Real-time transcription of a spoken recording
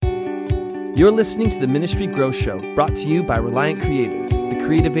You're listening to the Ministry Grow Show, brought to you by Reliant Creative, the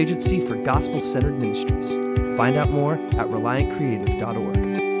creative agency for gospel-centered ministries. Find out more at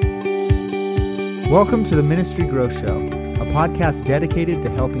reliantcreative.org. Welcome to the Ministry Grow Show, a podcast dedicated to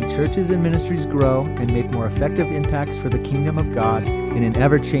helping churches and ministries grow and make more effective impacts for the kingdom of God in an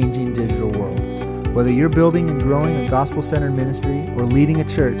ever-changing digital world. Whether you're building and growing a gospel-centered ministry or leading a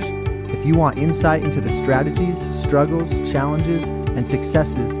church, if you want insight into the strategies, struggles, challenges, and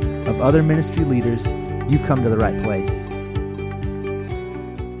successes of other ministry leaders, you've come to the right place.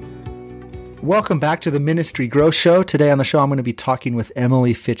 Welcome back to the Ministry Grow Show. Today on the show, I'm going to be talking with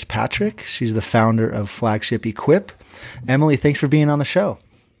Emily Fitchpatrick. She's the founder of Flagship Equip. Emily, thanks for being on the show.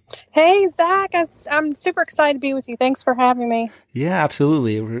 Hey, Zach. I'm super excited to be with you. Thanks for having me. Yeah,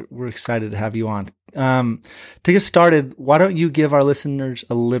 absolutely. We're excited to have you on. To get started, why don't you give our listeners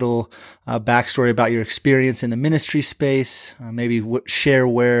a little backstory about your experience in the ministry space, maybe share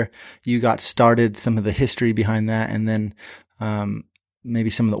where you got started, some of the history behind that, and then maybe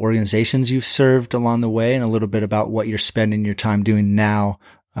some of the organizations you've served along the way, and a little bit about what you're spending your time doing now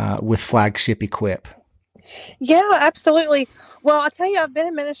with Flagship Equip. Yeah, absolutely. Well, I'll tell you, I've been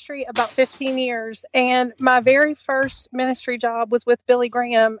in ministry about 15 years, and my very first ministry job was with Billy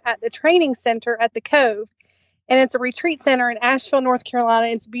Graham at the training center at the Cove, and it's a retreat center in Asheville, North Carolina.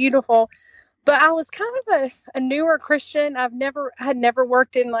 It's beautiful, but I was kind of a newer Christian. I had never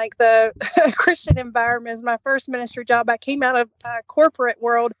worked in like the Christian environment as my first ministry job. I came out of corporate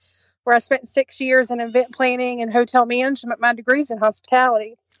world where I spent 6 years in event planning and hotel management. My degree's in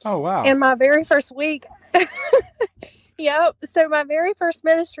hospitality. Oh, wow. And my very first week, yep. So my very first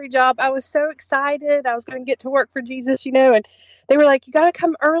ministry job, I was so excited. I was going to get to work for Jesus, and they were like, you got to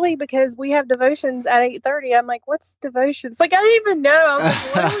come early because we have devotions at 8:30. I'm like, what's devotions? Like, I didn't even know. I was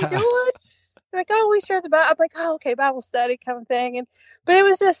like, what are we doing? They're like, oh, we share the Bible. I'm like, oh, okay, Bible study kind of thing. But it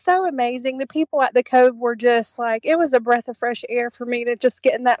was just so amazing. The people at the Cove were just like, it was a breath of fresh air for me to just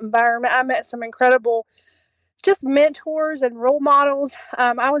get in that environment. I met some incredible just mentors and role models.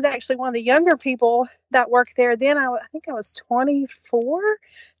 I was actually one of the younger people that worked there. Then I think I was 24,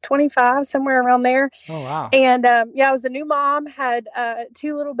 25, somewhere around there. Oh, wow. And I was a new mom, had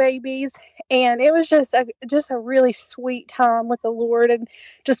 2 little babies, and it was just a really sweet time with the Lord and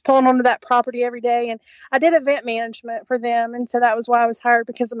just pulling onto that property every day. And I did event management for them. And so that was why I was hired,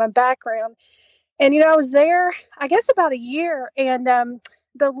 because of my background. And, I was there, I guess, about a year. And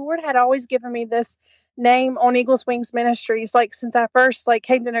the Lord had always given me this name, On Eagle's Wings Ministries, like since I first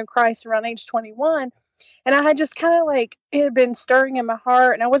came to know Christ around age 21. And I had just kind of it had been stirring in my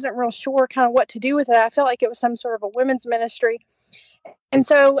heart, and I wasn't real sure kind of what to do with it. I felt like it was some sort of a women's ministry. And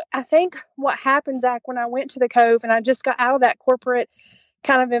so I think what happened, Zach, when I went to the Cove and I just got out of that corporate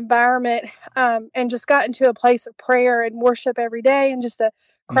kind of environment and just got into a place of prayer and worship every day and just a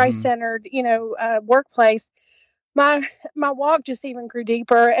Christ-centered, workplace, my walk just even grew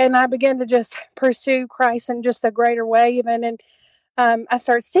deeper, and I began to just pursue Christ in just a greater way even. And I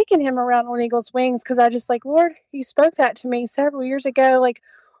started seeking him around On Eagle's Wings because I just Lord, you spoke that to me several years ago.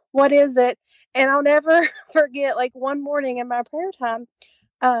 What is it? And I'll never forget, one morning in my prayer time,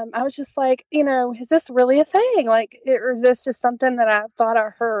 I was just is this really a thing? Or is this just something that I thought I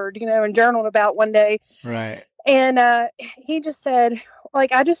heard, and journaled about one day? Right. And he just said,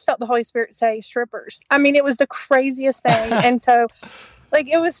 I just felt the Holy Spirit say strippers. I mean, it was the craziest thing. And so,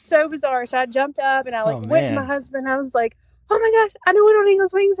 it was so bizarre. So I jumped up and I went to my husband. I was like, oh my gosh, I know what On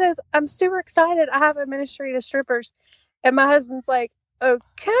Eagle's Wings is. I'm super excited. I have a ministry to strippers. And my husband's like,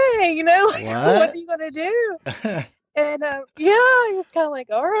 okay, what are you going to do? And he was kind of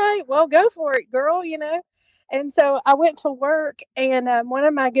all right, well, go for it, girl, And so I went to work, and one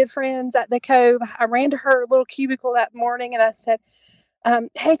of my good friends at the Cove, I ran to her little cubicle that morning, and I said,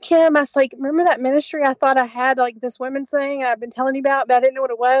 hey, Kim, I was remember that ministry I thought I had, this women's thing I've been telling you about, but I didn't know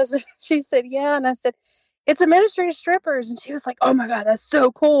what it was? She said, yeah. And I said, it's a ministry to strippers. And she was like, oh my God, that's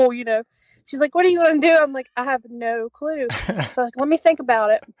so cool. She's like, what are you going to do? I'm like, I have no clue. So let me think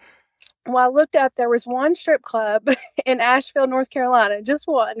about it. Well, I looked up, there was one strip club in Asheville, North Carolina, just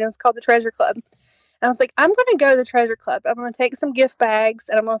one. And it was called the Treasure Club. And I was like, I'm going to go to the Treasure Club. I'm going to take some gift bags,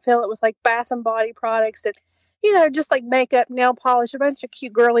 and I'm going to fill it with bath and body products and, just makeup, nail polish, a bunch of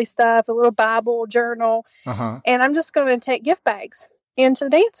cute girly stuff, a little Bible, journal. And I'm just going to take gift bags into the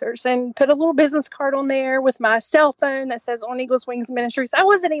dancers and put a little business card on there with my cell phone that says On Eagle's Wings Ministries. I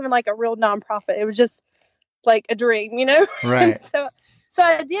wasn't even a real nonprofit. It was just a dream, Right. So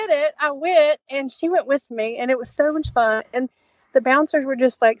I did it. I went, and she went with me, and it was so much fun. And the bouncers were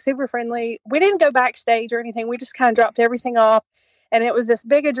just super friendly. We didn't go backstage or anything. We just kind of dropped everything off. And it was this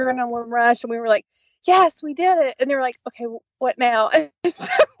big adrenaline rush. And we were like, yes, we did it. And they were like, okay, what now? And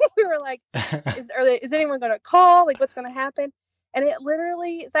so we were Like, is anyone going to call? Like, what's going to happen? And it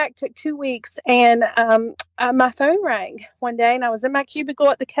literally, Zach, took 2 weeks. And my phone rang one day, and I was in my cubicle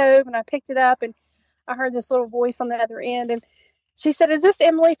at the Cove, and I picked it up, and I heard this little voice on the other end. And she said, "Is this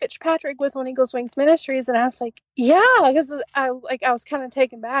Emily Fitchpatrick with On Eagles Wings Ministries?" And I was like, "Yeah," because I was kind of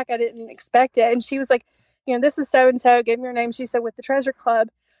taken back. I didn't expect it. And she was like, "This is so and so." Gave me her name. She said, "With the Treasure Club."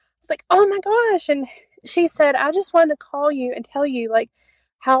 I was like, "Oh my gosh!" And she said, "I just wanted to call you and tell you like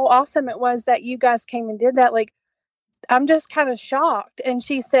how awesome it was that you guys came and did that. Like, I'm just kind of shocked." And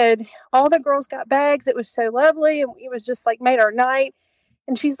she said, "All the girls got bags. It was so lovely, and it was just like made our night."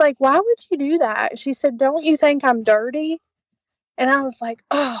 And she's like, "Why would you do that?" She said, "Don't you think I'm dirty?" And I was like,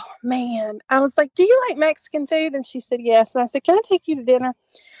 "Oh man." I was like, "Do you like Mexican food?" And she said, "Yes." And I said, "Can I take you to dinner?"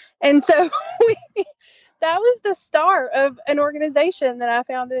 And so that was the start of an organization that I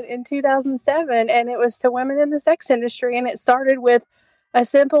founded in 2007. And it was to women in the sex industry. And it started with a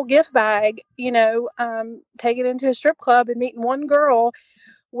simple gift bag, taken into a strip club and meeting one girl,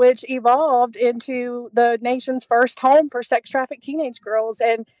 which evolved into the nation's first home for sex trafficked teenage girls.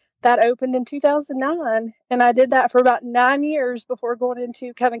 And that opened in 2009. And I did that for about 9 years before going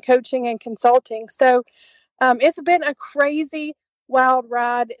into kind of coaching and consulting. So it's been a crazy, wild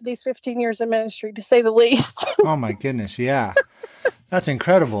ride these 15 years of ministry, to say the least. Oh my goodness. Yeah. That's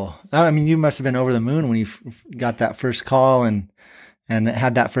incredible. I mean, you must have been over the moon when you got that first call and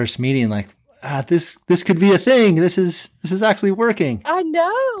had that first meeting, like, this could be a thing. This is actually working. I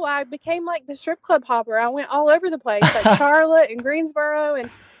know. I became like the strip club hopper. I went all over the place, like Charlotte and Greensboro, and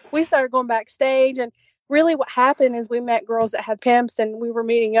we started going backstage. And really what happened is we met girls that had pimps, and we were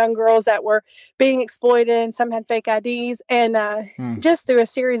meeting young girls that were being exploited, and some had fake IDs. And just through a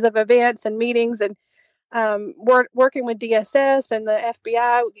series of events and meetings and working with DSS and the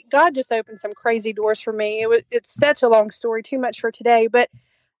FBI, God just opened some crazy doors for me. It's such a long story, too much for today. But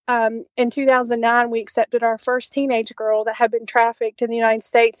in 2009, we accepted our first teenage girl that had been trafficked in the United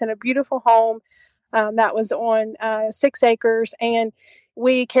States in a beautiful home that was on 6 acres. And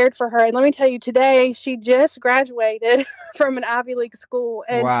we cared for her. And let me tell you, today, she just graduated from an Ivy League school.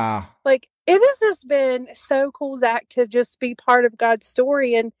 And wow. Like, it has just been so cool, Zach, to just be part of God's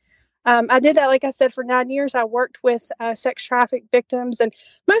story. And I did that, like I said, for 9 years. I worked with sex trafficked victims, and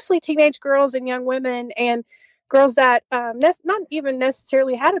mostly teenage girls and young women, and girls that not even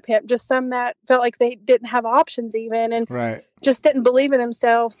necessarily had a pimp, just some that felt like they didn't have options even, and right. just didn't believe in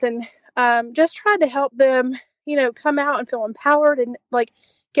themselves, and just tried to help them, come out and feel empowered and like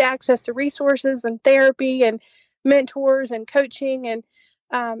get access to resources and therapy and mentors and coaching. And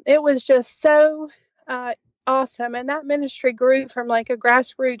it was just so awesome. And that ministry grew from like a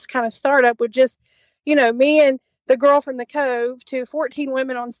grassroots kind of startup with just, me and the girl from the Cove to 14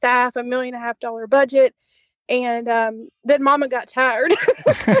 women on staff, $1.5 million budget. And then Mama got tired.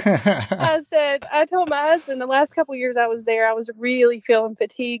 I told my husband the last couple of years I was there, I was really feeling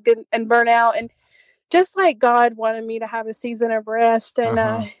fatigued and burnt out. And just like God wanted me to have a season of rest.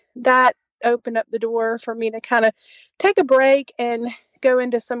 And that opened up the door for me to kind of take a break and go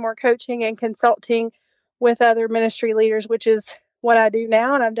into some more coaching and consulting with other ministry leaders, which is what I do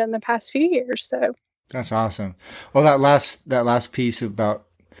now. And I've done the past few years. So that's awesome. Well, that last piece about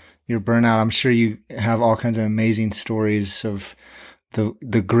your burnout, I'm sure you have all kinds of amazing stories of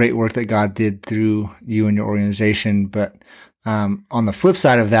the great work that God did through you and your organization. But on the flip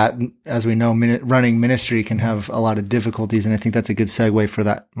side of that, as we know, running ministry can have a lot of difficulties. And I think that's a good segue for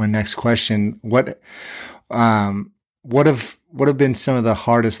that. My next question, what have been some of the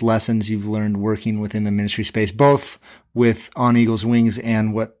hardest lessons you've learned working within the ministry space, both with On Eagles Wings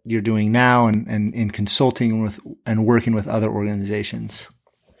and what you're doing now and in consulting with and working with other organizations?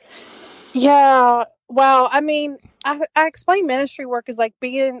 Yeah. Well, I mean, I explain ministry work as like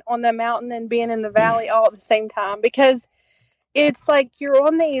being on the mountain and being in the valley all at the same time, because it's like you're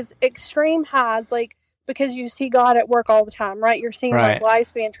on these extreme highs, like because you see God at work all the time, right? You're seeing like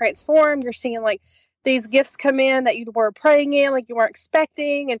lives being transformed. You're seeing like these gifts come in that you were praying in, like you weren't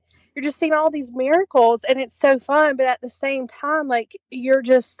expecting. And you're just seeing all these miracles, and it's so fun. But at the same time, like you're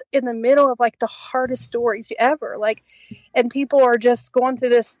just in the middle of like the hardest stories ever. Like, and people are just going through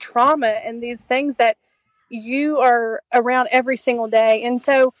this trauma and these things that you are around every single day. And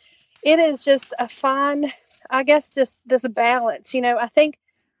so it is just a fun, I guess, just this balance. I think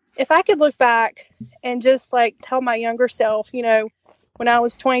if I could look back and just like tell my younger self, when I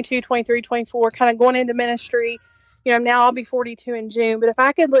was 22, 23, 24, kind of going into ministry, now I'll be 42 in June. But if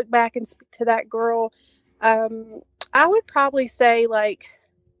I could look back and speak to that girl, I would probably say, like,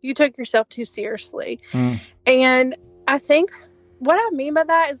 you took yourself too seriously. And I think what I mean by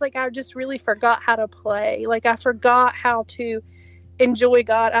that is, like, I just really forgot how to play. Like, I forgot how to enjoy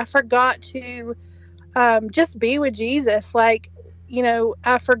God. I forgot to just be with Jesus. Like,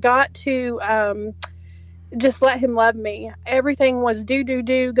 I forgot to just let him love me. Everything was do,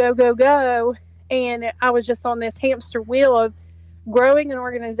 go, go, go. And I was just on this hamster wheel of growing an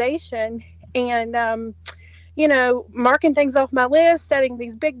organization and, marking things off my list, setting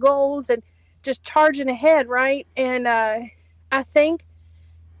these big goals and just charging ahead. Right. And I think,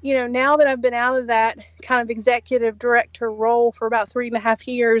 now that I've been out of that kind of executive director role for about 3.5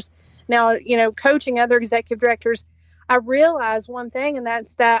 years now, coaching other executive directors, I realized one thing, and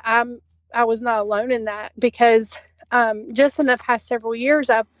that's that I was not alone in that, because just in the past several years,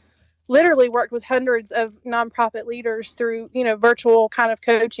 I've literally worked with hundreds of nonprofit leaders through, virtual kind of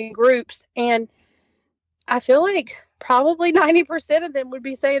coaching groups. And I feel like probably 90% of them would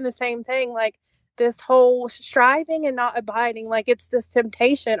be saying the same thing, like this whole striving and not abiding, like it's this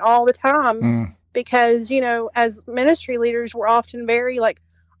temptation all the time. Because, as ministry leaders, we're often very like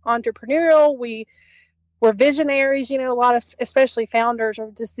entrepreneurial. We're visionaries, a lot of, especially founders,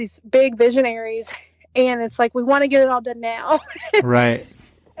 are just these big visionaries. And it's like, we want to get it all done now. Right.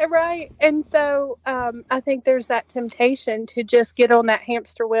 Right. And so I think there's that temptation to just get on that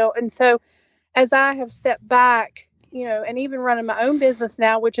hamster wheel. And so as I have stepped back, and even running my own business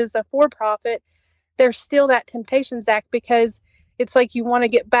now, which is a for-profit, there's still that temptation, Zach, because it's like you want to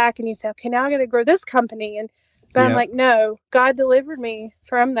get back and you say, okay, now I got to grow this company. But I'm like, no, God delivered me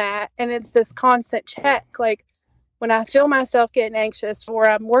from that. And it's this constant check. Like when I feel myself getting anxious, or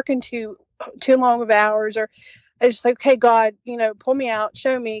I'm working too long of hours, or I just like, okay, God, pull me out,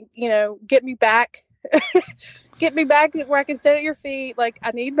 show me, get me back, get me back where I can sit at your feet. Like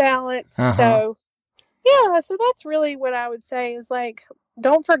I need balance. So yeah, so that's really what I would say is like,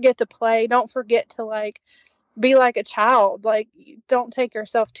 don't forget to play. Don't forget to like be like a child. Like don't take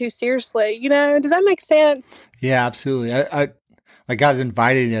yourself too seriously. Does that make sense? Yeah, absolutely. I like God has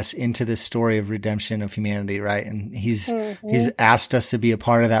invited us into this story of redemption of humanity, right? And he's asked us to be a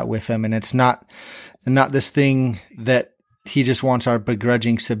part of that with him. And it's not this thing that he just wants our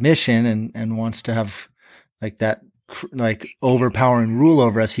begrudging submission and wants to have like that like overpowering rule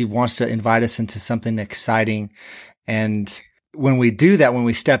over us. He wants to invite us into something exciting. And when we do that, when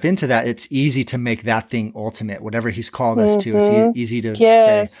we step into that, it's easy to make that thing ultimate. Whatever he's called us to, it's easy to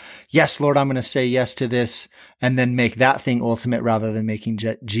say, yes, Lord, I'm going to say yes to this, and then make that thing ultimate rather than making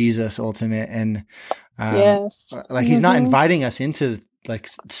Jesus ultimate. And like he's not inviting us into like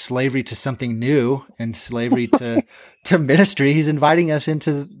slavery to something new and slavery to ministry. He's inviting us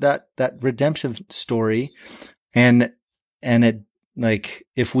into that redemption story. And it, like,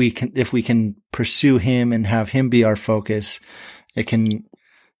 if we can pursue him and have him be our focus, we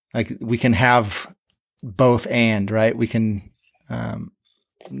can have both and, right? We can,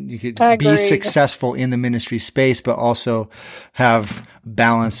 you could be successful in the ministry space, but also have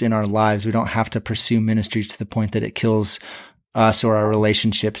balance in our lives. We don't have to pursue ministry to the point that it kills us or our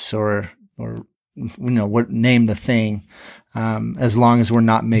relationships or what, name the thing. As long as we're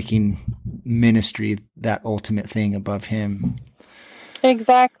not making ministry that ultimate thing above him.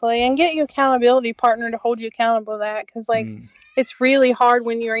 Exactly. And get your accountability partner to hold you accountable to that. Cause it's really hard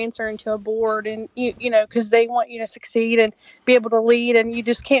when you're answering to a board and cause they want you to succeed and be able to lead, and you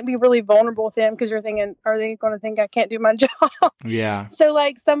just can't be really vulnerable with them. Cause you're thinking, are they going to think I can't do my job? Yeah. So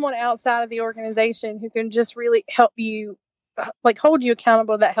like someone outside of the organization who can just really help you, like hold you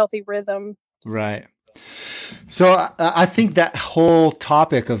accountable to that healthy rhythm. Right. So I think that whole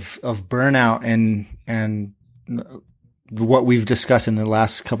topic of burnout and what we've discussed in the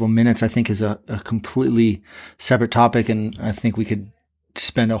last couple of minutes, I think is a completely separate topic. And I think we could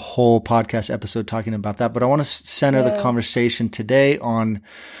spend a whole podcast episode talking about that. But I want to center the conversation today on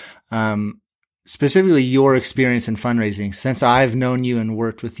specifically your experience in fundraising. Since I've known you and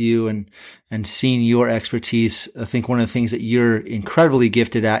worked with you and seen your expertise, I think one of the things that you're incredibly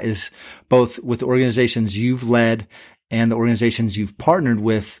gifted at is both with organizations you've led and the organizations you've partnered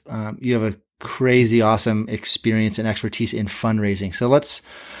with. You have a crazy awesome experience and expertise in fundraising. So I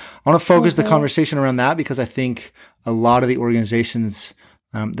want to focus the conversation around that, because I think a lot of the organizations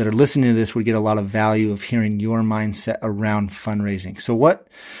that are listening to this would get a lot of value of hearing your mindset around fundraising. So what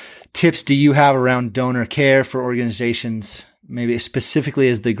tips do you have around donor care for organizations, maybe specifically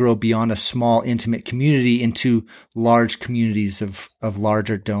as they grow beyond a small, intimate community into large communities of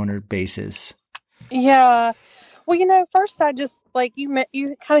larger donor bases? Yeah. Well, first I just like you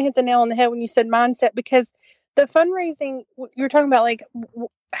kind of hit the nail on the head when you said mindset, because the fundraising you're talking about, like,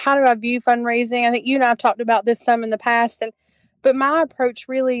 how do I view fundraising? I think you and I have talked about this some in the past, and But my approach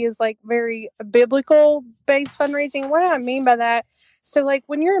really is like very biblical based fundraising. What do I mean by that? So like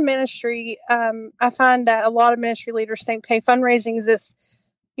when you're in ministry, I find that a lot of ministry leaders think, okay, fundraising is this,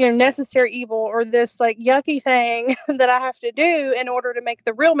 necessary evil or this like yucky thing that I have to do in order to make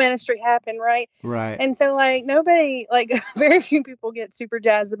the real ministry happen. Right. Right. And so like nobody, like very few people get super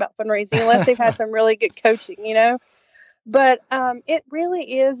jazzed about fundraising unless they've had some really good coaching. But it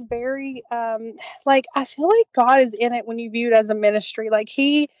really is very like I feel like God is in it when you view it as a ministry. Like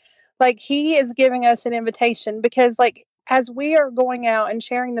he is giving us an invitation because like as we are going out and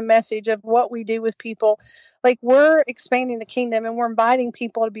sharing the message of what we do with people, like we're expanding the kingdom and we're inviting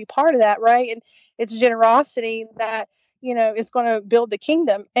people to be part of that, right? And it's generosity that is going to build the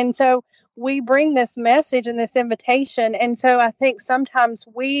kingdom. And so we bring this message and this invitation. And so I think sometimes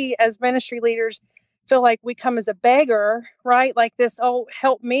we as ministry leaders feel like we come as a beggar, right? Like this, oh,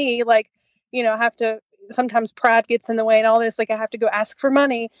 help me. Like, I have to, sometimes pride gets in the way and all this, like I have to go ask for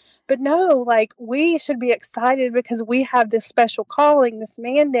money. But no, like we should be excited because we have this special calling, this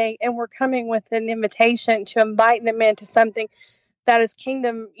mandate, and we're coming with an invitation to invite them into something that is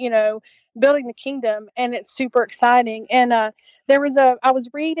kingdom, building the kingdom. And it's super exciting. And I was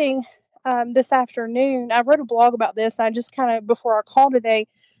reading this afternoon, I wrote a blog about this. I just kind of, before our call today,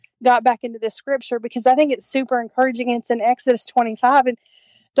 got back into this scripture because I think it's super encouraging. It's in Exodus 25. And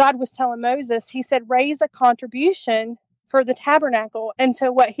God was telling Moses, he said, raise a contribution for the tabernacle. And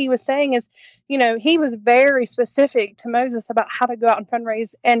so what he was saying is, he was very specific to Moses about how to go out and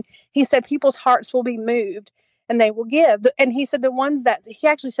fundraise. And he said, people's hearts will be moved and they will give. And he said, the ones that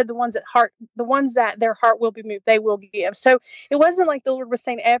their heart will be moved, they will give. So it wasn't like the Lord was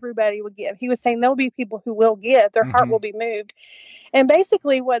saying everybody would give. He was saying there'll be people who will give, their heart will be moved. And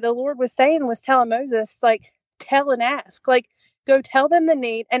basically what the Lord was saying was telling Moses, like, tell and ask, like, go tell them the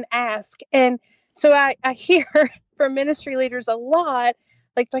need and ask. And so I hear from ministry leaders a lot,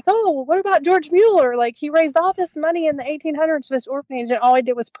 like, oh, well, what about George Mueller? Like, he raised all this money in the 1800s for this orphanage and all I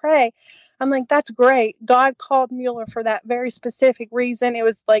did was pray. I'm like, that's great. God called Mueller for that very specific reason. It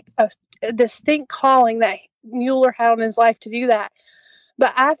was like a distinct calling that Mueller had on his life to do that.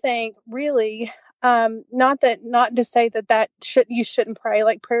 But I think really, not to say that you shouldn't pray.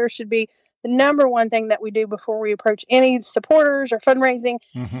 Like prayer should be the number one thing that we do before we approach any supporters or fundraising.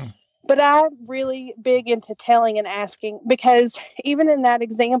 But I'm really big into telling and asking because even in that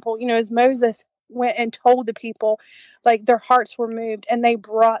example, as Moses went and told the people, like their hearts were moved and they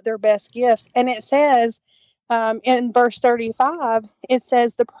brought their best gifts. And it says in verse 35, it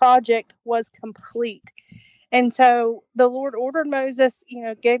says the project was complete. And so the Lord ordered Moses,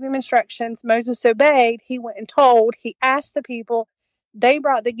 gave him instructions. Moses obeyed. He went and told. He asked the people. They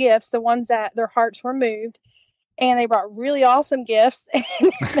brought the gifts, the ones that their hearts were moved. And they brought really awesome gifts.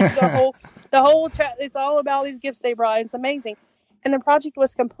 There's it's all about these gifts they brought. It's amazing. And the project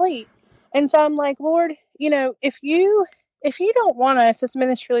was complete. And so I'm like, Lord, if you don't want us as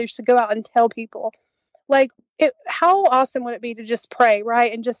ministry leaders to go out and tell people, like, how awesome would it be to just pray,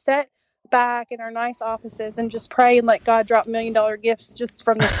 right? And just sit back in our nice offices and just pray and let God drop $1 million gifts just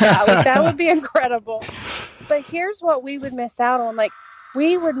from the sky. Like, that would be incredible. But here's what we would miss out on. Like,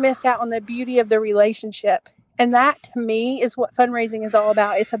 we would miss out on the beauty of the relationship. And that, to me, is what fundraising is all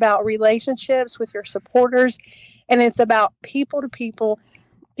about. It's about relationships with your supporters, and it's about people to people,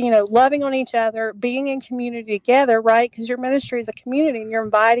 loving on each other, being in community together, right? Because your ministry is a community, and you're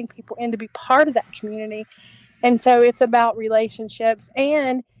inviting people in to be part of that community. And so it's about relationships.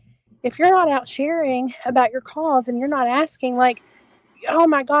 And if you're not out sharing about your cause and you're not asking, like, oh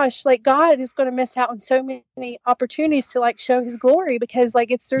my gosh, like God is going to miss out on so many opportunities to like show his glory because like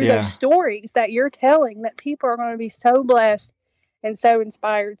it's through those stories that you're telling that people are going to be so blessed and so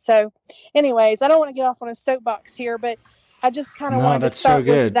inspired. So anyways, I don't want to get off on a soapbox here, but I just kind of wanted to start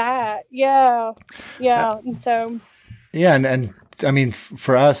with that. Yeah. And so. Yeah. And I mean,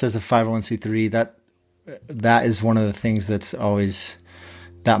 for us as a 501c3, that is one of the things that's always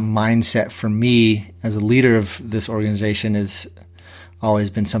that mindset for me as a leader of this organization is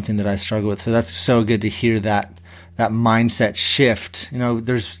always been something that I struggle with. So that's so good to hear that mindset shift.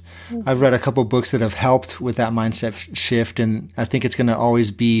 I've read a couple books that have helped with that mindset shift. And I think it's going to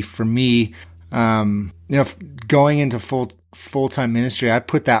always be for me, going into full-time ministry, I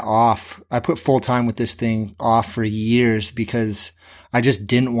put that off. I put full-time with this thing off for years because I just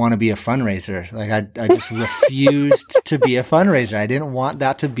didn't want to be a fundraiser. Like I just refused to be a fundraiser. I didn't want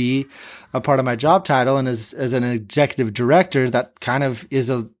that to be a part of my job title. And as an executive director, that kind of is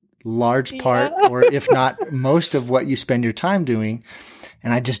a large part, or if not most of what you spend your time doing.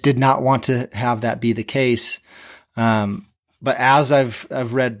 And I just did not want to have that be the case. But as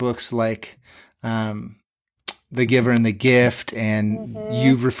I've read books like, the giver and the gift, and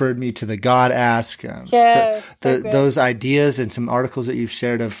you've referred me to the God ask. Yes, those ideas and some articles that you've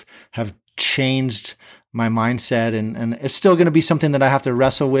shared have changed my mindset, and it's still going to be something that I have to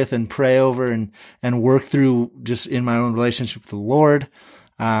wrestle with and pray over and work through just in my own relationship with the Lord.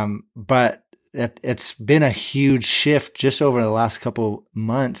 But it's been a huge shift just over the last couple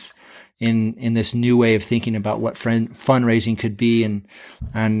months in this new way of thinking about what fundraising could be, and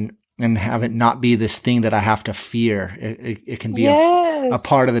have it not be this thing that I have to fear. It can be a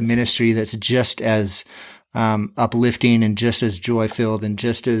part of the ministry that's just as uplifting and just as joy filled and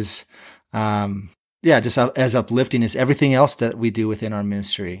just as just as uplifting as everything else that we do within our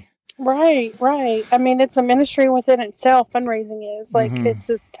ministry. Right. I mean, it's a ministry within itself. Fundraising is it's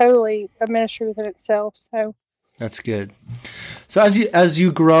just totally a ministry within itself. So that's good. So as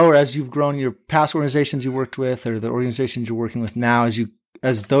you grow, or as you've grown your past organizations you worked with, or the organizations you're working with now,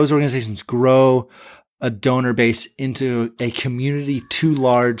 as those organizations grow a donor base into a community too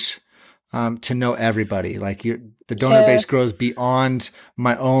large to know everybody, like the donor base grows beyond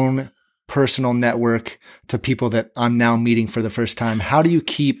my own personal network to people that I'm now meeting for the first time. How do you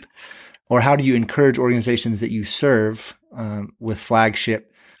encourage organizations that you serve with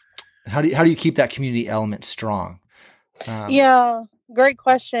Flagship? How do you keep that community element strong? Great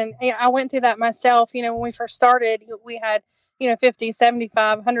question. I went through that myself. When we first started, we had 50,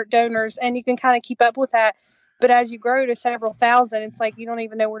 75, 100 donors, and you can kind of keep up with that. But as you grow to several thousand, it's like you don't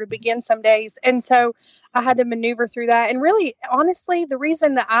even know where to begin some days. And so I had to maneuver through that. And really, honestly, the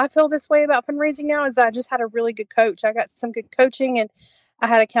reason that I feel this way about fundraising now is I just had a really good coach. I got some good coaching, and I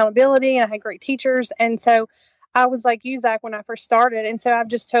had accountability, and I had great teachers. And so I was like you, Zach, when I first started. And so I've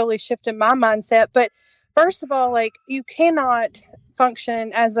just totally shifted my mindset. But first of all, you cannot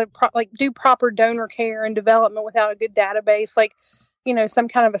function as do proper donor care and development without a good database, some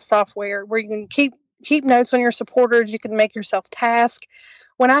kind of a software where you can keep notes on your supporters. You can make yourself task.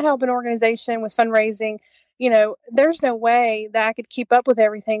 When I help an organization with fundraising, there's no way that I could keep up with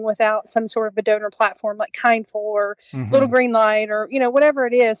everything without some sort of a donor platform like Kindful or Little Green Light or, whatever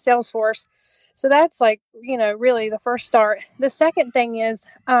it is, Salesforce. So that's really the first start. The second thing is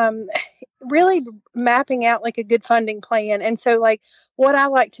really mapping out a good funding plan. And so what I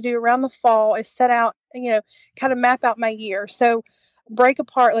like to do around the fall is set out, kind of map out my year. So break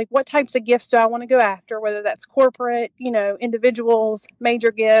apart, what types of gifts do I want to go after, whether that's corporate, individuals,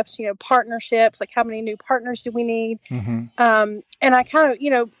 major gifts, partnerships, how many new partners do we need? And I kind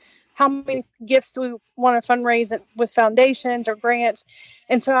of, how many gifts do we want to fundraise with foundations or grants?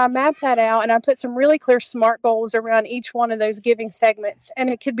 And so I mapped that out, and I put some really clear SMART goals around each one of those giving segments. And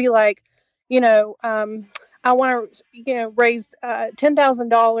it could be I want to, raise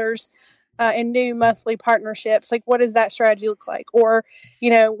 $10,000 in new monthly partnerships. What does that strategy look like? Or,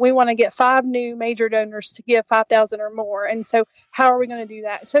 we want to get 5 new major donors to give 5,000 or more. And so how are we going to do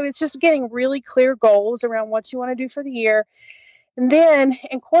that? So it's just getting really clear goals around what you want to do for the year, and then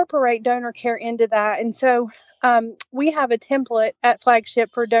incorporate donor care into that. And so we have a template at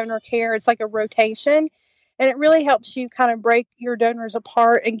Flagship for donor care. It's like a rotation, and it really helps you kind of break your donors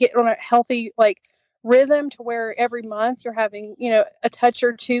apart and get on a healthy, rhythm to where every month you're having, a touch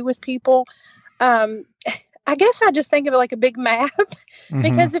or two with people. I guess I just think of it like a big map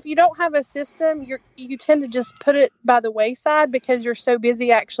because if you don't have a system, you tend to just put it by the wayside because you're so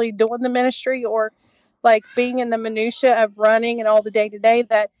busy actually doing the ministry or being in the minutia of running and all the day to day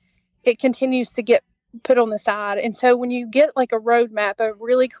that it continues to get put on the side. And so when you get a roadmap, a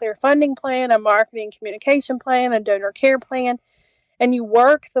really clear funding plan, a marketing communication plan, a donor care plan, and you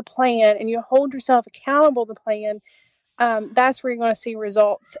work the plan and you hold yourself accountable to the plan, that's where you're going to see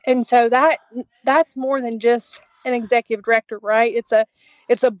results. And so that's more than just an executive director, right?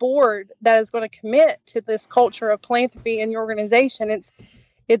 It's a board that is going to commit to this culture of philanthropy in your organization.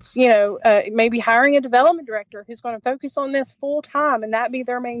 It's maybe hiring a development director who's going to focus on this full time and that be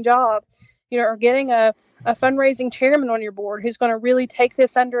their main job, or getting a fundraising chairman on your board who's going to really take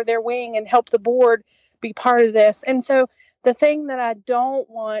this under their wing and help the board be part of this. And so the thing that I don't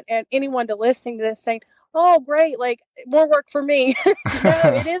want anyone to listening to this saying, oh, great, more work for me. No,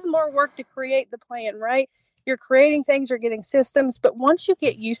 it is more work to create the plan, right? You're creating things, you're getting systems. But once you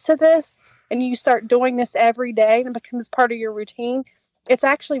get used to this and you start doing this every day and it becomes part of your routine, it's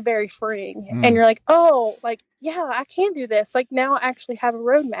actually very freeing. And you're yeah, I can do this. Now I actually have a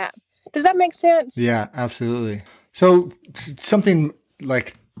roadmap. Does that make sense? Yeah, absolutely. So something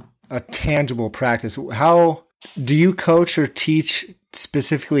like a tangible practice. How do you coach or teach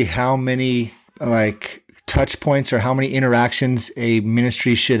specifically how many touch points or how many interactions a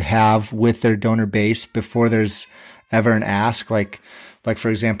ministry should have with their donor base before there's ever an ask? Like, for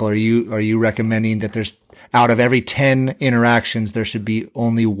example, are you recommending that there's out of every 10 interactions, there should be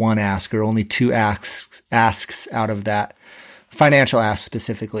only one ask or only two asks out of that financial ask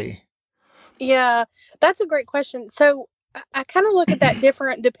specifically? Yeah, that's a great question. So I kind of look at that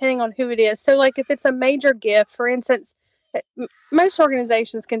different depending on who it is. So like if it's a major gift, for instance, most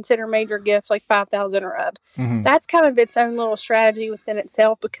organizations consider major gift like 5,000 or up. Mm-hmm. That's kind of its own little strategy within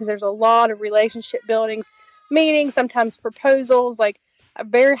itself because there's a lot of relationship buildings, meetings, sometimes proposals, like a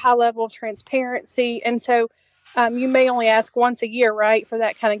very high level of transparency. And so you may only ask once a year, right, for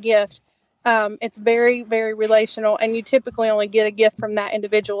that kind of gift. It's very, very relational, and you typically only get a gift from that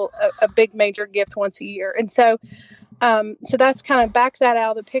individual, a big major gift once a year. And so that's kind of back that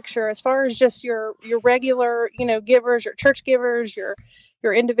out of the picture as far as just your regular, givers, your church givers, your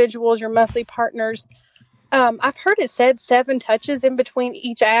individuals, your monthly partners. I've heard it said 7 touches in between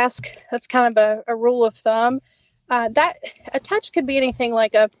each ask. That's kind of a rule of thumb. That a touch could be anything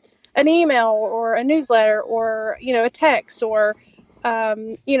like an email or a newsletter or, a text or,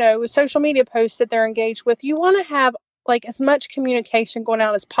 social media posts that they're engaged with. You want to have like as much communication going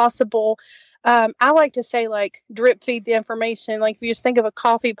out as possible. I like to say like drip feed the information. Like if you just think of a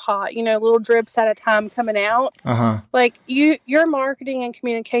coffee pot, little drips at a time coming out. Like your marketing and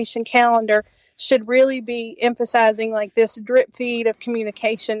communication calendar should really be emphasizing like this drip feed of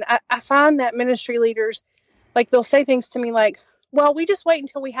communication. I find that ministry leaders, like they'll say things to me like, well, we just wait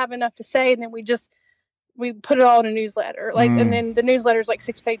until we have enough to say. And then we put it all in a newsletter. Like, and then the newsletter is like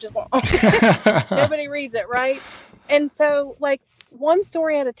 6 pages long. Nobody reads it. Right. And so like one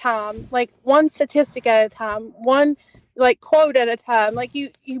story at a time, like one statistic at a time, one like quote at a time, like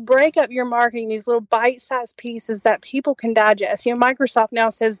you break up your marketing, these little bite-sized pieces that people can digest. Microsoft now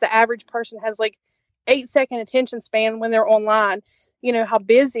says the average person has like 8-second attention span when they're online, how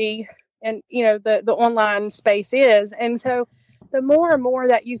busy and, the online space is. And so the more and more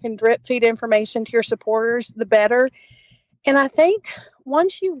that you can drip feed information to your supporters, the better. And I think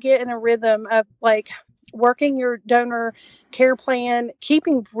once you get in a rhythm of like working your donor care plan,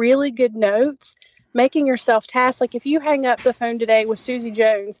 keeping really good notes, making yourself tasks. Like if you hang up the phone today with Susie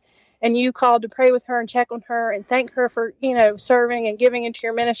Jones and you called to pray with her and check on her and thank her for, serving and giving into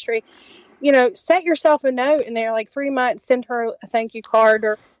your ministry, set yourself a note in there, like 3 months, send her a thank you card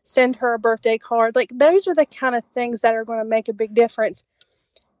or send her a birthday card. Like those are the kind of things that are going to make a big difference.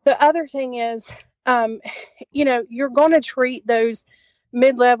 The other thing is, you're going to treat those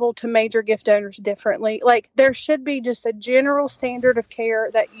mid-level to major gift donors differently. Like there should be just a general standard of care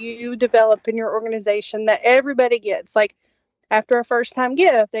that you develop in your organization that everybody gets. Like after a first-time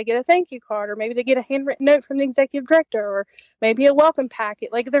gift, they get a thank you card, or maybe they get a handwritten note from the executive director, or maybe a welcome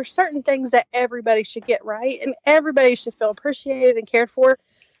packet. Like there's certain things that everybody should get, right? And everybody should feel appreciated and cared for.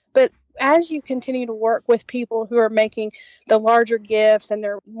 But as you continue to work with people who are making the larger gifts and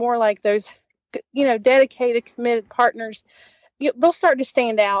they're more like those, dedicated, committed partners, they'll start to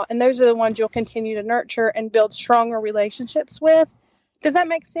stand out. And those are the ones you'll continue to nurture and build stronger relationships with. Does that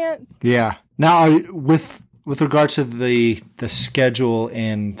make sense? Yeah. Now, with regards to the schedule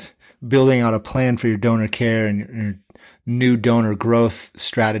and building out a plan for your donor care and your new donor growth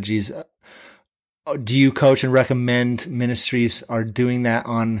strategies, do you coach and recommend ministries are doing that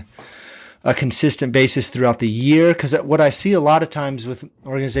on a consistent basis throughout the year? Because what I see a lot of times with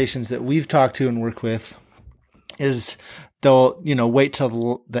organizations that we've talked to and work with is they'll, wait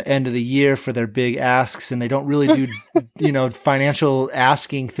till the end of the year for their big asks, and they don't really do, financial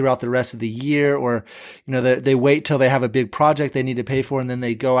asking throughout the rest of the year, or, they wait till they have a big project they need to pay for, and then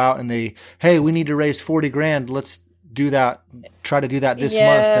they go out and hey, we need to raise 40 grand. Let's do that. Try to do that this month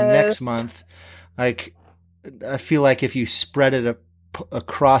and next month. Like, I feel like if you spread it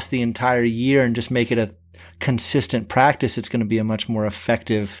across the entire year and just make it a consistent practice, it's going to be a much more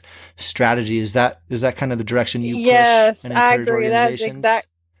effective strategy. Is that kind of the direction you push? Yes, I agree. That's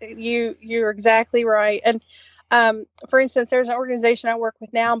you're exactly right. And for instance, there's an organization I work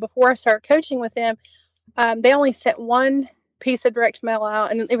with now, and before I started coaching with them, they only sent one piece of direct mail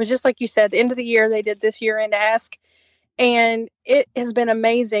out, and it was just like you said, the end of the year they did this year-end ask, and it has been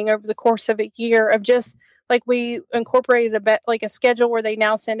amazing over the course of a year of just like we incorporated a schedule where they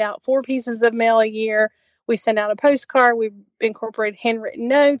now send out 4 pieces of mail a year. We send out a postcard. We've incorporated handwritten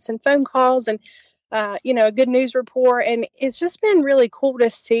notes and phone calls and, a good news report. And it's just been really cool to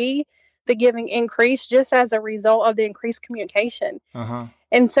see the giving increase just as a result of the increased communication.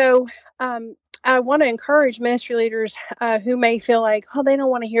 And so I want to encourage ministry leaders who may feel like, oh, they don't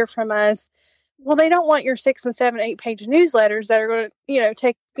want to hear from us. Well, they don't want your 6 and 7, 8 page newsletters that are going to,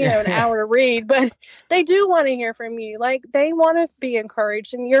 take, an hour to read, but they do want to hear from you. Like they want to be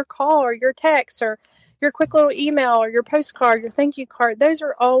encouraged, and your call or your text or your quick little email or your postcard, your thank you card. Those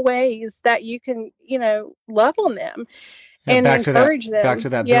are all ways that you can, love on them and encourage them. Back to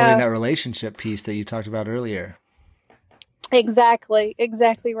that building that relationship piece that you talked about earlier. Exactly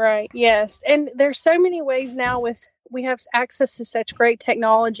right. Yes. And there's so many ways now we have access to such great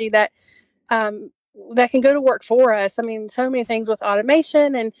technology that that can go to work for us. I mean, so many things with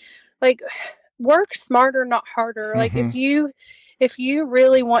automation and like work smarter, not harder. Like if you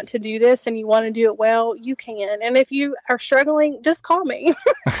really want to do this and you want to do it well, you can. And if you are struggling, just call me.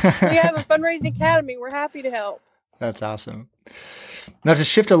 We have a fundraising academy. We're happy to help. That's awesome. Now to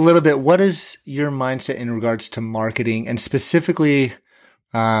shift a little bit, what is your mindset in regards to marketing? And specifically,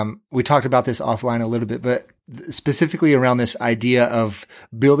 we talked about this offline a little bit, but specifically around this idea of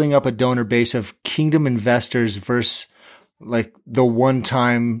building up a donor base of kingdom investors versus like the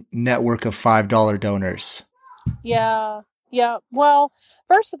one-time network of $5 donors. Yeah. Well,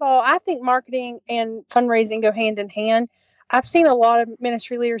 first of all, I think marketing and fundraising go hand in hand. I've seen a lot of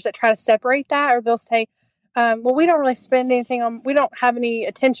ministry leaders that try to separate that, or they'll say, well, we don't really spend anything we don't have any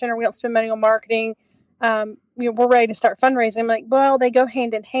attention, or we don't spend money on marketing. We're ready to start fundraising. I'm like, well, they go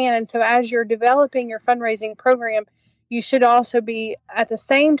hand in hand. And so as you're developing your fundraising program, you should also be at the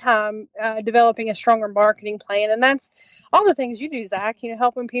same time developing a stronger marketing plan. And that's all the things you do, Zach,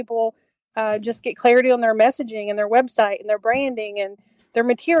 helping people just get clarity on their messaging and their website and their branding and their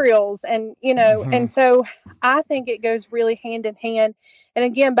materials. And, and so I think it goes really hand in hand. And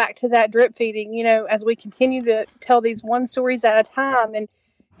again, back to that drip feeding, as we continue to tell these one stories at a time and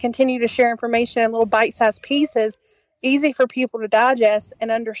continue to share information in little bite-sized pieces, easy for people to digest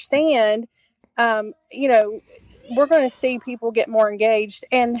and understand, we're going to see people get more engaged.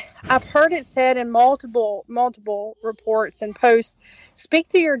 And I've heard it said in multiple reports and posts, speak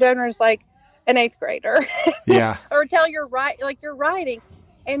to your donors like an 8th grader. Yeah. Or tell you're writing.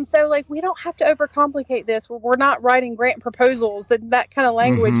 And so we don't have to overcomplicate this. We're not writing grant proposals and that kind of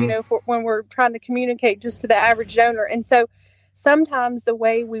language, for when we're trying to communicate just to the average donor. And so sometimes the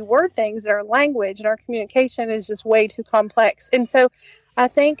way we word things in our language and our communication is just way too complex. And so I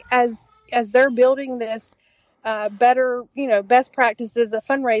think as they're building this better, best practices of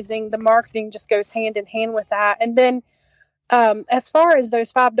fundraising, the marketing just goes hand in hand with that. And then as far as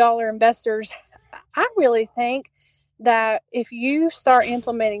those $5 investors, I really think that if you start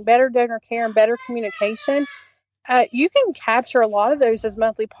implementing better donor care and better communication, you can capture a lot of those as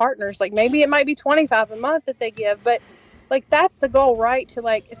monthly partners. Like maybe it might be $25 a month that they give, but that's the goal, right? To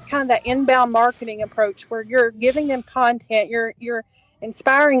it's kind of that inbound marketing approach where you're giving them content, you're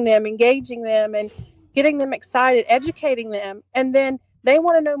inspiring them, engaging them, and getting them excited, educating them. And then they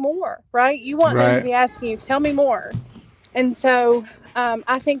want to know more, right? You want them to be asking you, tell me more. And so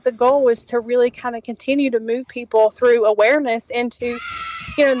I think the goal is to really kind of continue to move people through awareness into,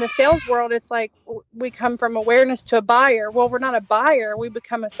 in the sales world, it's like we come from awareness to a buyer. Well, we're not a buyer. We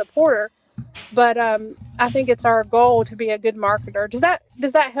become a supporter. But I think it's our goal to be a good marketer. Does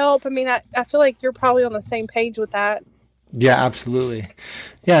that help? I mean, I feel like you're probably on the same page with that. Yeah, absolutely.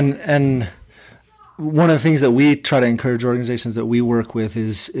 Yeah. And one of the things that we try to encourage organizations that we work with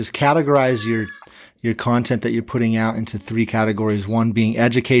is categorize your content that you're putting out into 3 categories, one being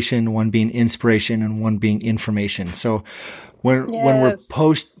education, one being inspiration, and one being information. So when we're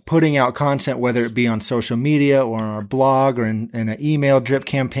putting out content, whether it be on social media or on our blog or in an email drip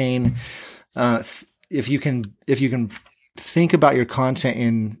campaign, if you can think about your content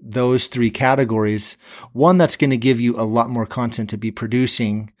in those 3 categories, one that's going to give you a lot more content to be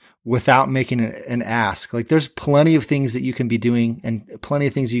producing without making an ask. Like there's plenty of things that you can be doing and plenty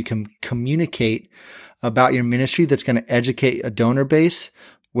of things you can communicate about your ministry that's going to educate a donor base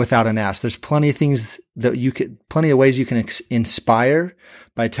without an ask. There's plenty of things that plenty of ways you can inspire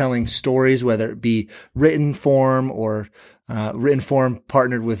by telling stories, whether it be written form or written form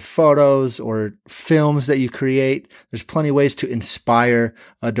partnered with photos or films that you create. There's plenty of ways to inspire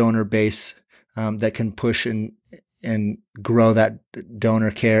a donor base that can push and grow that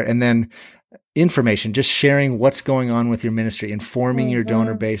donor care. And then information, just sharing what's going on with your ministry, informing your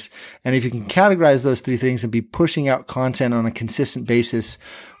donor base. And if you can categorize those 3 things and be pushing out content on a consistent basis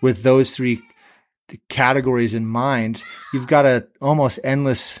with those 3 categories in mind, you've got a almost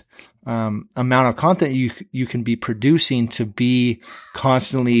endless amount of content you can be producing to be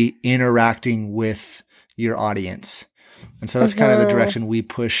constantly interacting with your audience. And so that's kind of the direction we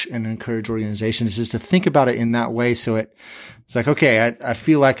push and encourage organizations, is to think about it in that way. So it's like, okay, I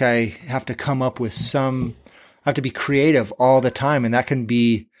feel like I have to come up with I have to be creative all the time. And that can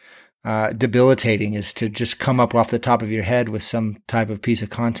be debilitating, is to just come up off the top of your head with some type of piece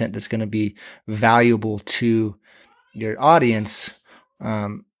of content that's going to be valuable to your audience.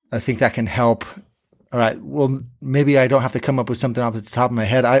 I think that can help all right, well, maybe I don't have to come up with something off the top of my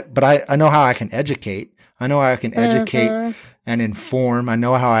head. But I know how I can educate. I know how I can educate and inform. I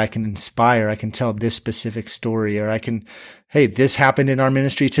know how I can inspire. I can tell this specific story, or I can, hey, this happened in our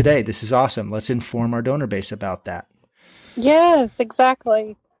ministry today. This is awesome. Let's inform our donor base about that. Yes,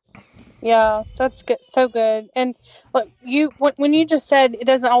 exactly. Yeah, that's good. So good. And look, when you just said it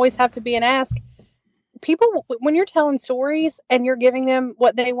doesn't always have to be an ask, people, when you're telling stories and you're giving them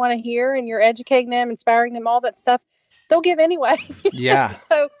what they want to hear and you're educating them, inspiring them, all that stuff, they'll give anyway. Yeah.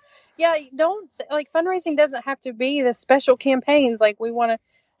 So yeah, don't, like, fundraising doesn't have to be the special campaigns. Like, we want to,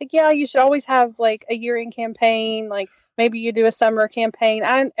 like, yeah, you should always have like a year-end campaign. Like, maybe you do a summer campaign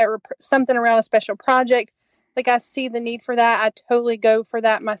or something around a special project. Like, I see the need for that. I totally go for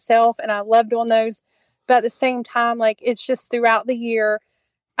that myself, and I love doing those. But at the same time, like, it's just throughout the year.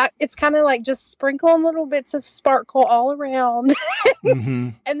 It's kind of like just sprinkling little bits of sparkle all around.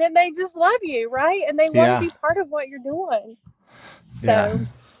 And then they just love you, right? And they want to be part of what you're doing. So,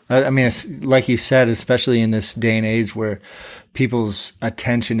 I mean, it's, like you said, especially in this day and age where people's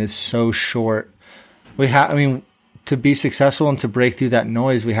attention is so short, to be successful and to break through that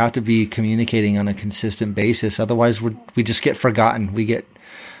noise, we have to be communicating on a consistent basis. Otherwise, we just get forgotten. We get,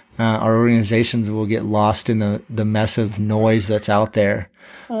 our organizations will get lost in the mess of noise that's out there.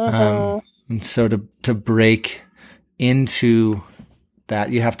 And so to break into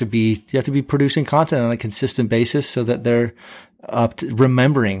that, you have to be producing content on a consistent basis so that they're up to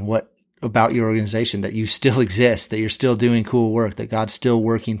remembering what about your organization, that you still exist, that you're still doing cool work, that God's still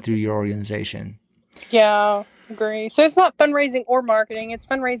working through your organization. Yeah, agree. So it's not fundraising or marketing, it's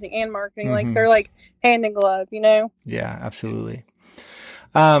fundraising and marketing. Like, they're like hand in glove, you know? Yeah, absolutely.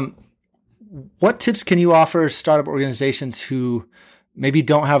 What tips can you offer startup organizations who maybe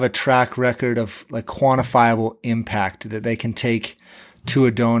don't have a track record of like quantifiable impact that they can take to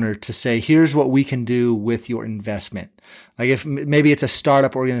a donor to say, here's what we can do with your investment? Like, if maybe it's a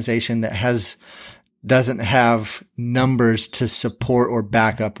startup organization that doesn't have numbers to support or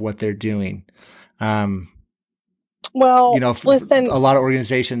back up what they're doing. Well, listen, a lot of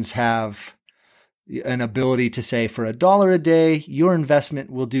organizations have an ability to say, for $1 a day, your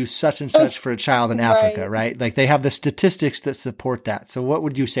investment will do such and such for a child in Africa, right? Like, they have the statistics that support that. So what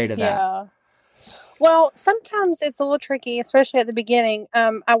would you say to that? Yeah. Well, sometimes it's a little tricky, especially at the beginning.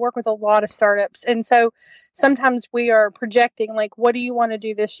 I work with a lot of startups. And so sometimes we are projecting, like, what do you want to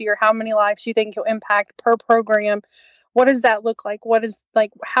do this year? How many lives do you think you'll impact per program? What does that look like?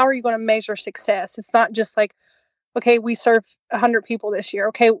 How are you going to measure success? It's not just like, okay, we serve 100 people this year.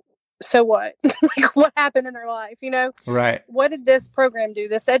 Okay, so what? Like, what happened in their life, you know? Right. What did this program do?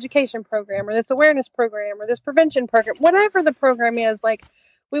 This education program, or this awareness program, or this prevention program, whatever the program is, like,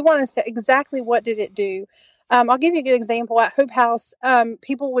 we want to say exactly what did it do. I'll give you a good example. At Hope House,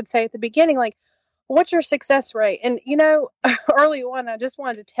 people would say at the beginning, like, what's your success rate? And, you know, early on, I just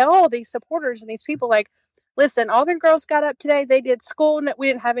wanted to tell all these supporters and these people, like, listen, all the girls got up today. They did school. We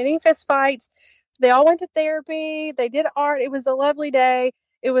didn't have any fist fights. They all went to therapy. They did art. It was a lovely day.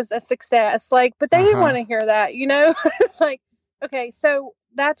 It was a success. Like, but they didn't want to hear that, you know? It's like, okay, so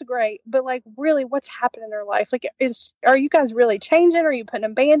that's great. But, like, really, what's happened in their life? Like, are you guys really changing? Are you putting a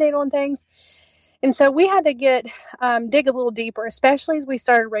Band-Aid on things? And so we had to dig a little deeper, especially as we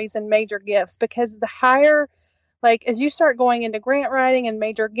started raising major gifts, because the higher, like, as you start going into grant writing and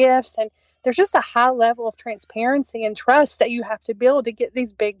major gifts, and there's just a high level of transparency and trust that you have to build to get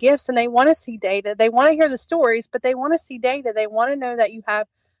these big gifts. And they want to see data. They want to hear the stories, but they want to see data. They want to know that you have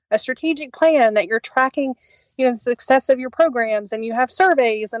a strategic plan, that you're tracking, you know, the success of your programs, and you have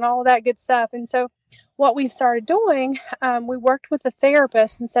surveys and all of that good stuff. And so what we started doing, we worked with a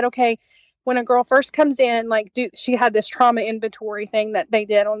therapist and said, okay, when a girl first comes in, like, she had this trauma inventory thing that they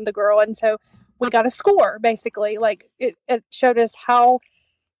did on the girl. And so we got a score, basically. Like, it showed us how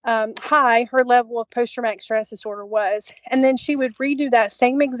high her level of post-traumatic stress disorder was. And then she would redo that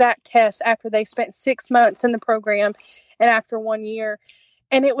same exact test after they spent 6 months in the program and after 1 year.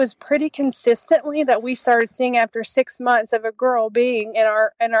 And it was pretty consistently that we started seeing, after 6 months of a girl being in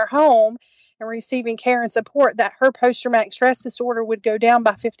our home and receiving care and support, that her post-traumatic stress disorder would go down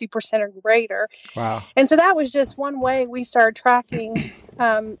by 50% or greater. Wow. And so that was just one way we started tracking,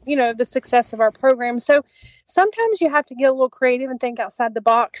 you know, the success of our program. So sometimes you have to get a little creative and think outside the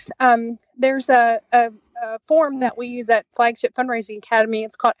box. There's a form that we use at Flagship Fundraising Academy.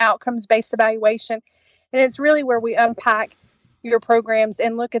 It's called Outcomes-Based Evaluation. And it's really where we unpack your programs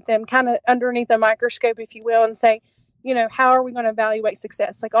and look at them kind of underneath a microscope, if you will, and say, you know, how are we going to evaluate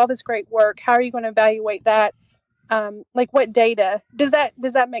success? Like, all this great work, how are you going to evaluate that? Like, what data? Does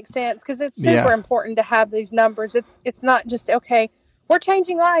that make sense? Because it's super important to have these numbers. It's not just, okay, we're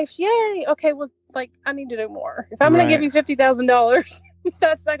changing lives. Yay. Okay. Well, like, I need to do more. If I'm going to give you $50,000,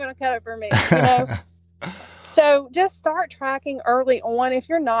 that's not going to cut it for me, So just start tracking early on. If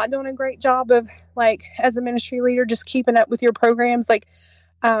you're not doing a great job of, like, as a ministry leader, just keeping up with your programs, like,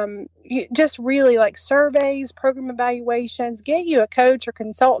 you just really, like, surveys, program evaluations, get you a coach or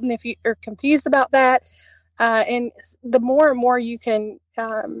consultant if you are confused about that. And the more and more you can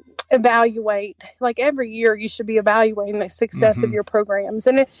evaluate, like, every year you should be evaluating the success of your programs.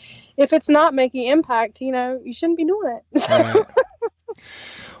 And if it's not making impact, you shouldn't be doing it. Right.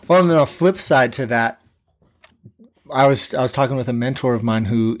 Well, on the flip side to that, I was talking with a mentor of mine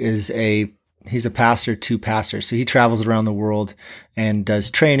who is he's a pastor to pastors. So he travels around the world and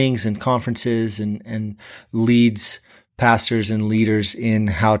does trainings and conferences and leads pastors and leaders in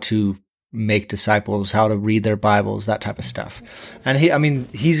how to make disciples, how to read their Bibles, that type of stuff. And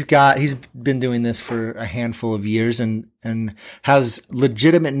he's been doing this for a handful of years and has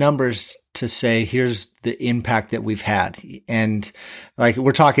legitimate numbers to say, here's the impact that we've had. And, like,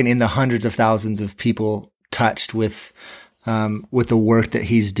 we're talking in the hundreds of thousands of people touched with the work that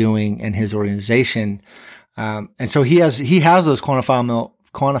he's doing and his organization. And so he has those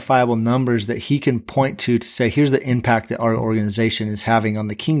quantifiable numbers that he can point to say, here's the impact that our organization is having on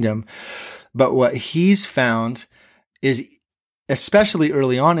the kingdom. But what he's found is, especially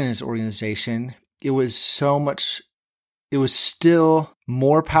early on in his organization, it was still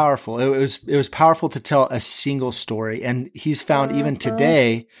more powerful. It was powerful to tell a single story. And he's found even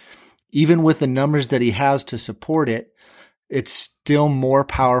today, even with the numbers that he has to support it, it's still more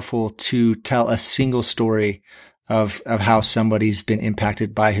powerful to tell a single story of how somebody's been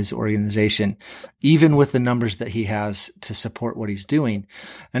impacted by his organization, even with the numbers that he has to support what he's doing.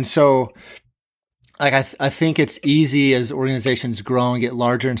 And so, like, I think it's easy as organizations grow and get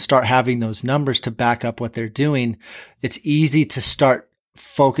larger and start having those numbers to back up what they're doing. It's easy to start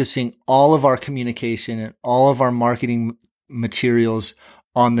focusing all of our communication and all of our marketing materials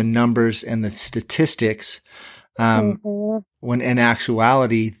on the numbers and the statistics. When in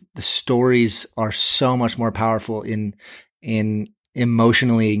actuality, the stories are so much more powerful in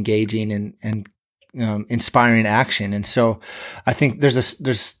emotionally engaging and inspiring action. And so I think there's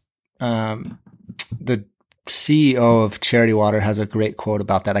the CEO of Charity Water has a great quote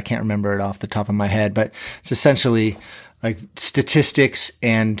about that. I can't remember it off the top of my head, but it's essentially like statistics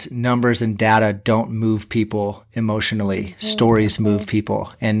and numbers and data don't move people emotionally. Stories move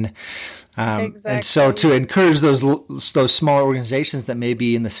people. And so to encourage those smaller organizations that may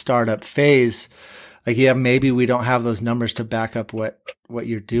be in the startup phase, like, yeah, maybe we don't have those numbers to back up what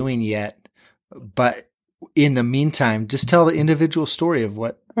you're doing yet, but in the meantime, just tell the individual story of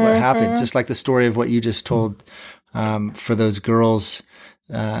what happened. Just like the story of what you just told, for those girls,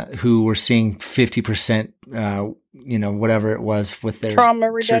 who were seeing 50%, whatever it was with their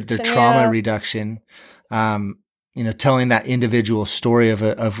trauma reduction. Telling that individual story of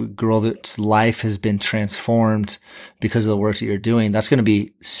a girl that's life has been transformed because of the work that you're doing. That's going to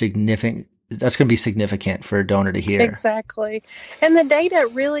be significant. That's going to be significant for a donor to hear. Exactly. And the data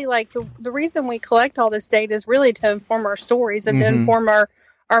really, like, the reason we collect all this data is really to inform our stories and to inform our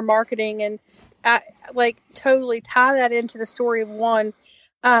marketing and totally tie that into the story of one.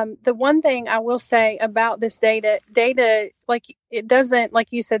 The one thing I will say about this data, like, it doesn't,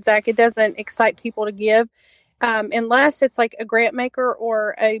 like you said, Zach, it doesn't excite people to give. Unless it's like a grant maker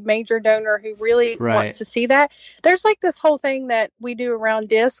or a major donor who really wants to see that. There's like this whole thing that we do around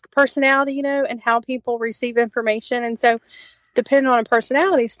DISC personality, and how people receive information. And so depending on a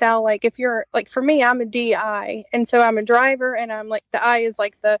personality style, like, if you're like, for me, I'm a DI. And so I'm a driver, and I'm like, the I is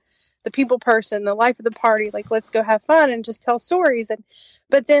like the people person, the life of the party, like, let's go have fun and just tell stories.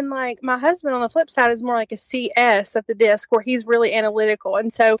 But then, like, my husband on the flip side is more like a CS of the DISC, where he's really analytical.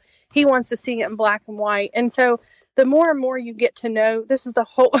 And so he wants to see it in black and white. And so the more and more you get to know, this is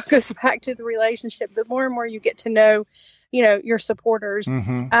goes back to the relationship. The more and more you get to know, your supporters.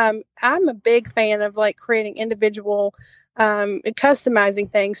 I'm a big fan of, like, creating individual,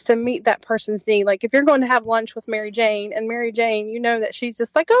 customizing things to meet that person's need. Like, if you're going to have lunch with Mary Jane, and Mary Jane, that she's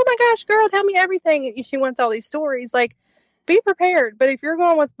just like, oh my gosh, girl, tell me everything. She wants all these stories. Like, be prepared. But if you're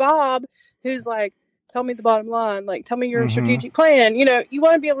going with Bob, who's like, tell me the bottom line, like, tell me your strategic plan, you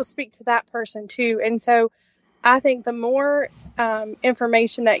want to be able to speak to that person too. And so I think the more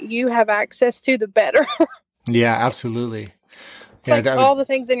information that you have access to, the better. Yeah, absolutely. It's like all the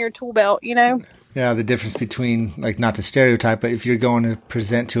things in your tool belt, Yeah, the difference between, like, not to stereotype, but if you're going to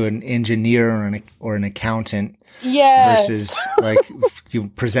present to an engineer or an accountant, versus like you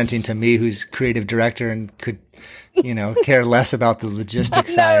presenting to me, who's creative director and could, care less about the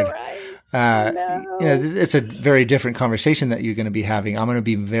logistics side. Right? No. It's a very different conversation that you're going to be having. I'm going to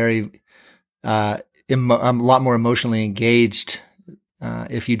be very, I'm a lot more emotionally engaged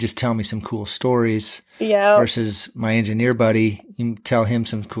if you just tell me some cool stories. Yeah. Versus my engineer buddy, you tell him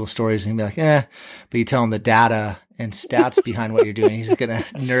some cool stories and he'll be like, but you tell him the data and stats behind what you're doing. He's going to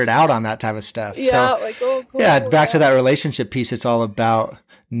nerd out on that type of stuff. Yeah. So, cool. Back to that relationship piece. It's all about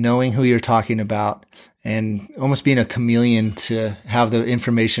knowing who you're talking about and almost being a chameleon to have the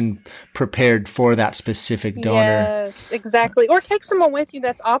information prepared for that specific donor. Yes, exactly. Or take someone with you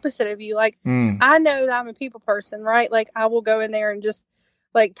that's opposite of you. Like, I know that I'm a people person, right? Like, I will go in there and just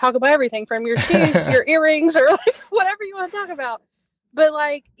like talk about everything from your shoes to your earrings or like whatever you want to talk about. But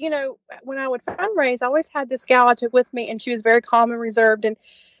like, when I would fundraise, I always had this gal I took with me, and she was very calm and reserved and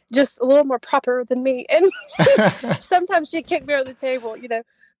just a little more proper than me. And sometimes she'd kick me under the table,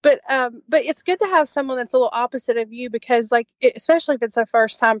 But it's good to have someone that's a little opposite of you because, especially if it's a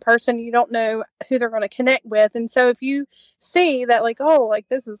first-time person, you don't know who they're going to connect with. And so if you see that,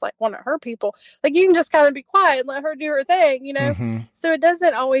 this is like one of her people, you can just kind of be quiet and let her do her thing, Mm-hmm. So it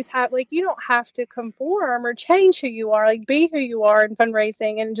doesn't always have, you don't have to conform or change who you are, be who you are in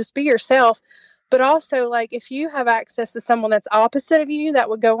fundraising and just be yourself. But also, if you have access to someone that's opposite of you that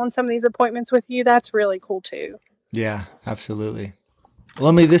would go on some of these appointments with you, that's really cool too. Yeah, absolutely. Well,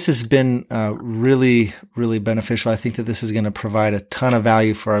 Emily, this has been really, really beneficial. I think that this is going to provide a ton of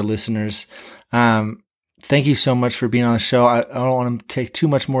value for our listeners. Thank you so much for being on the show. I don't want to take too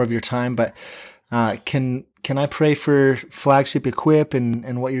much more of your time, but can I pray for Flagship Equip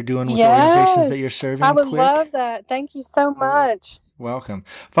and what you're doing with the organizations that you're serving? I would love that. Thank you so much. Welcome.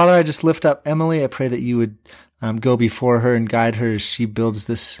 Father, I just lift up Emily. I pray that you would go before her and guide her as she builds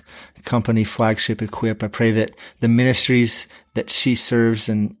this company, Flagship Equip. I pray that the ministries that she serves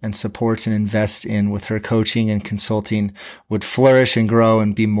and supports and invests in with her coaching and consulting would flourish and grow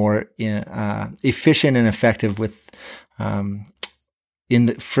and be more efficient and effective with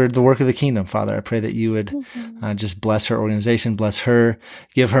for the work of the kingdom. Father, I pray that you would just bless her organization, bless her,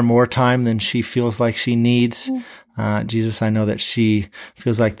 give her more time than she feels like she needs. Jesus, I know that she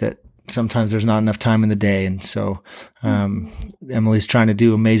feels like that sometimes there's not enough time in the day. And so, Emily's trying to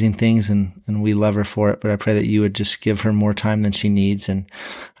do amazing things and we love her for it, but I pray that you would just give her more time than she needs and,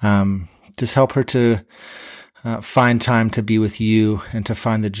 just help her to, find time to be with you and to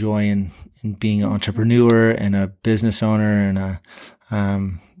find the joy in being an entrepreneur and a business owner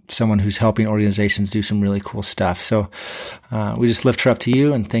and someone who's helping organizations do some really cool stuff. So we just lift her up to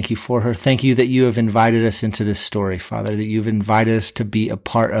you and thank you for her. Thank you that you have invited us into this story, Father, that you've invited us to be a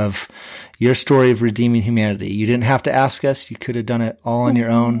part of your story of redeeming humanity. You didn't have to ask us. You could have done it all on your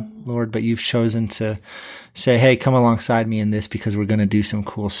own, Lord, but you've chosen to say, hey, come alongside me in this because we're going to do some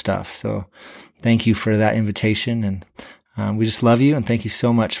cool stuff. So thank you for that invitation. And we just love you and thank you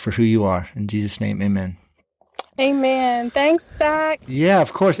so much for who you are. In Jesus' name, amen. Amen. Thanks, Zach. Yeah,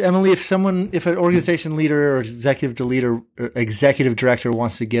 of course. Emily, if an organization leader or executive director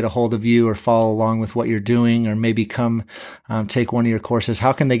wants to get a hold of you or follow along with what you're doing or maybe come take one of your courses,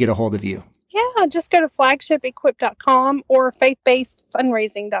 how can they get a hold of you? Yeah, just go to flagshipequip.com or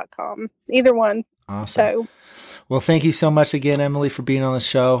faithbasedfundraising.com. Either one. Awesome. Well, thank you so much again, Emily, for being on the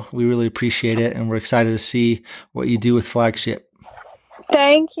show. We really appreciate it, and we're excited to see what you do with Flagship.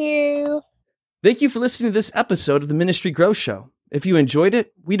 Thank you. Thank you for listening to this episode of the Ministry Grow Show. If you enjoyed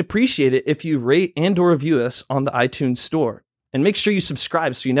it, we'd appreciate it if you rate and or review us on the iTunes store. And make sure you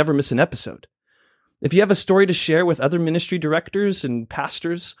subscribe so you never miss an episode. If you have a story to share with other ministry directors and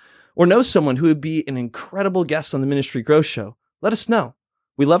pastors, or know someone who would be an incredible guest on the Ministry Grow Show, let us know.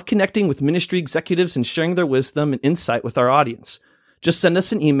 We love connecting with ministry executives and sharing their wisdom and insight with our audience. Just send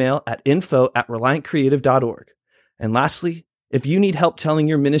us an email at info@reliantcreative.org. And lastly, if you need help telling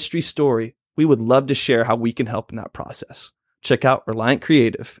your ministry story, we would love to share how we can help in that process. Check out Reliant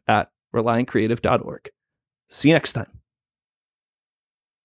Creative at reliantcreative.org. See you next time.